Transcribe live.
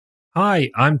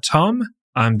Hi, I'm Tom.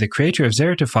 I'm the creator of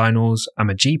Zero to Finals. I'm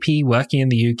a GP working in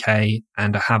the UK,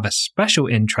 and I have a special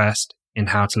interest in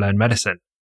how to learn medicine.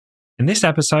 In this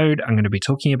episode, I'm going to be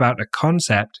talking about a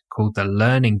concept called the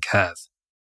learning curve.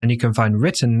 And you can find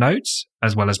written notes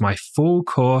as well as my full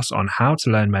course on how to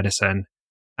learn medicine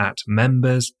at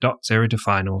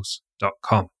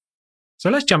members.zerotofinals.com. So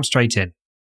let's jump straight in.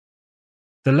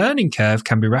 The learning curve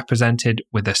can be represented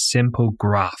with a simple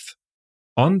graph.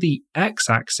 On the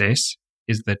x-axis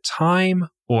is the time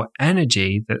or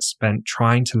energy that's spent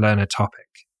trying to learn a topic.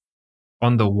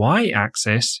 On the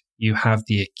y-axis, you have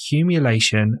the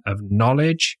accumulation of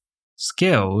knowledge,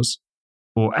 skills,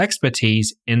 or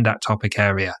expertise in that topic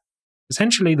area.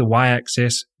 Essentially, the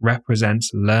y-axis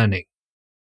represents learning.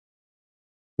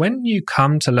 When you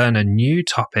come to learn a new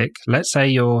topic, let's say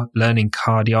you're learning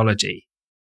cardiology,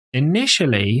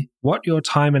 initially, what your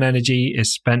time and energy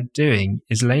is spent doing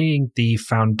is laying the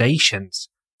foundations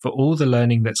for all the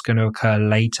learning that's going to occur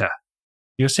later.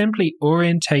 You're simply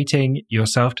orientating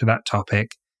yourself to that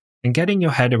topic and getting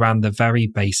your head around the very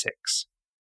basics.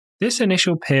 This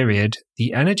initial period,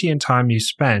 the energy and time you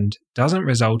spend doesn't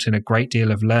result in a great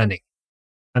deal of learning,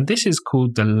 and this is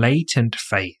called the latent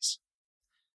phase.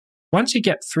 Once you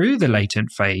get through the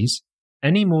latent phase,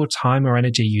 any more time or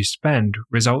energy you spend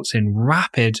results in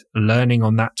rapid learning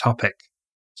on that topic.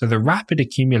 So the rapid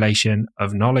accumulation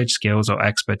of knowledge, skills, or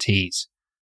expertise.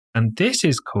 And this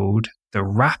is called the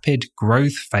rapid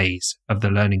growth phase of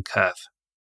the learning curve.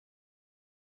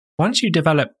 Once you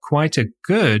develop quite a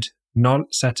good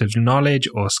set of knowledge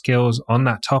or skills on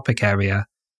that topic area,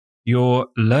 your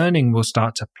learning will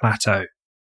start to plateau.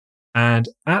 And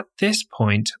at this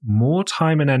point, more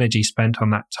time and energy spent on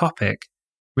that topic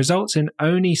results in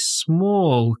only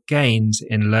small gains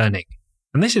in learning.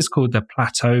 And this is called the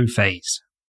plateau phase.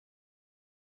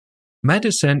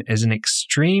 Medicine is an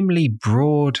extremely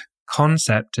broad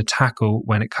concept to tackle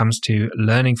when it comes to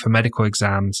learning for medical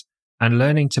exams and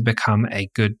learning to become a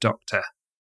good doctor.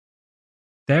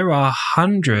 There are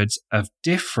hundreds of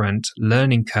different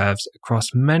learning curves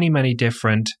across many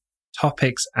different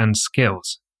topics and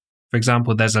skills. For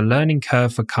example, there's a learning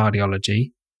curve for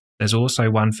cardiology. There's also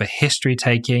one for history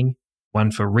taking, one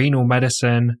for renal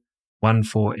medicine, one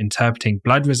for interpreting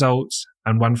blood results,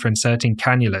 and one for inserting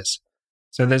cannulas.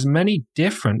 So there's many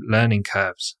different learning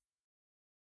curves.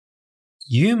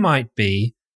 You might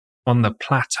be on the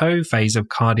plateau phase of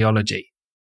cardiology.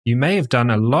 You may have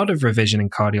done a lot of revision in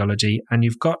cardiology and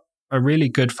you've got a really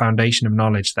good foundation of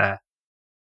knowledge there.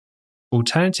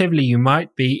 Alternatively, you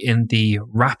might be in the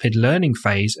rapid learning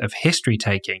phase of history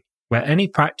taking, where any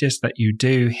practice that you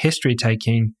do history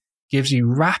taking gives you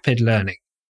rapid learning.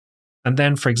 And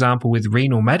then, for example, with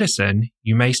renal medicine,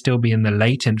 you may still be in the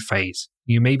latent phase.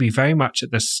 You may be very much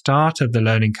at the start of the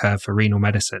learning curve for renal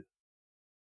medicine.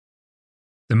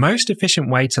 The most efficient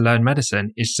way to learn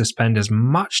medicine is to spend as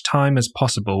much time as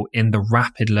possible in the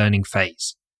rapid learning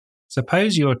phase.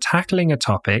 Suppose you're tackling a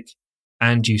topic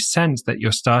and you sense that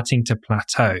you're starting to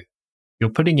plateau. You're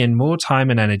putting in more time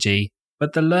and energy,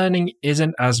 but the learning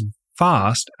isn't as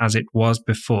fast as it was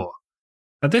before.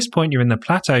 At this point, you're in the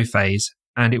plateau phase,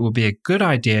 and it will be a good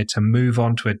idea to move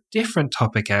on to a different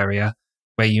topic area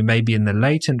where you may be in the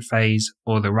latent phase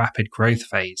or the rapid growth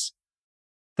phase.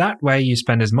 That way, you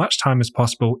spend as much time as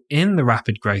possible in the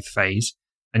rapid growth phase,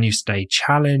 and you stay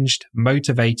challenged,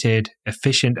 motivated,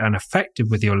 efficient, and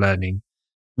effective with your learning,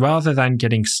 rather than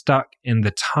getting stuck in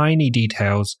the tiny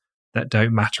details that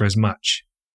don't matter as much.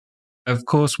 Of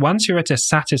course, once you're at a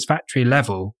satisfactory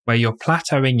level where you're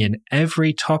plateauing in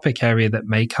every topic area that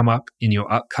may come up in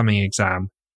your upcoming exam,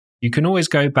 you can always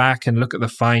go back and look at the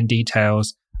fine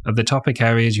details of the topic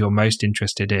areas you're most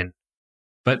interested in.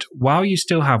 But while you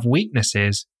still have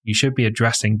weaknesses, you should be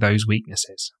addressing those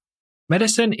weaknesses.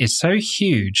 Medicine is so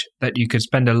huge that you could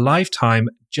spend a lifetime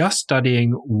just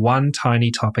studying one tiny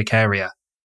topic area.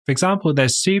 For example,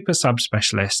 there's super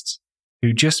subspecialists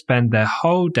who just spend their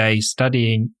whole day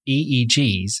studying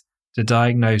EEGs to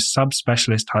diagnose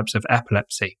subspecialist types of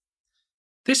epilepsy.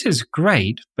 This is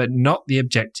great, but not the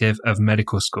objective of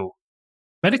medical school.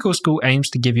 Medical school aims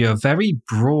to give you a very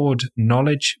broad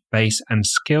knowledge base and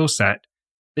skill set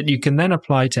that you can then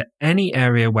apply to any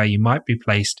area where you might be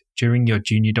placed during your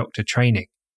junior doctor training,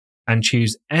 and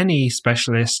choose any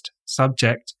specialist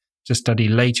subject to study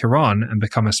later on and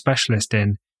become a specialist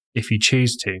in if you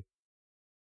choose to.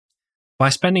 By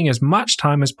spending as much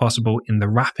time as possible in the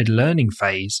rapid learning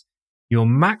phase, you're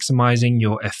maximizing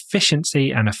your efficiency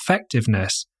and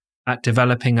effectiveness at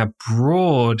developing a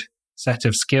broad set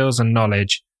of skills and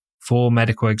knowledge for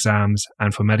medical exams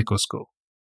and for medical school.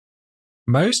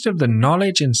 Most of the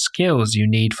knowledge and skills you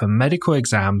need for medical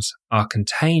exams are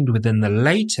contained within the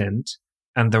latent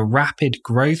and the rapid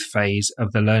growth phase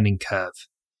of the learning curve.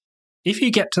 If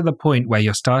you get to the point where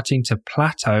you're starting to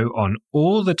plateau on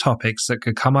all the topics that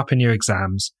could come up in your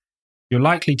exams, you're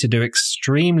likely to do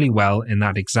extremely well in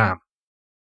that exam.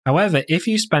 However, if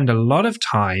you spend a lot of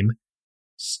time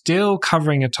still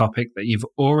covering a topic that you've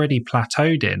already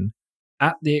plateaued in,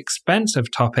 at the expense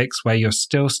of topics where you're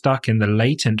still stuck in the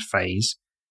latent phase,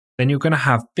 then you're going to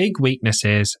have big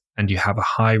weaknesses and you have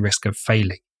a high risk of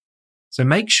failing. So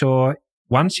make sure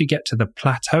once you get to the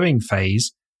plateauing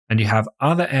phase and you have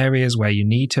other areas where you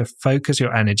need to focus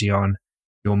your energy on,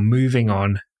 you're moving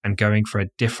on and going for a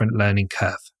different learning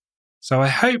curve. So I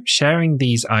hope sharing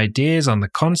these ideas on the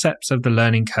concepts of the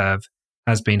learning curve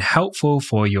has been helpful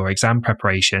for your exam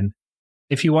preparation.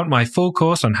 If you want my full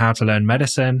course on how to learn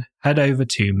medicine, head over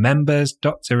to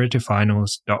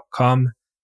members.zerotofinals.com,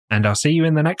 and I'll see you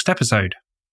in the next episode.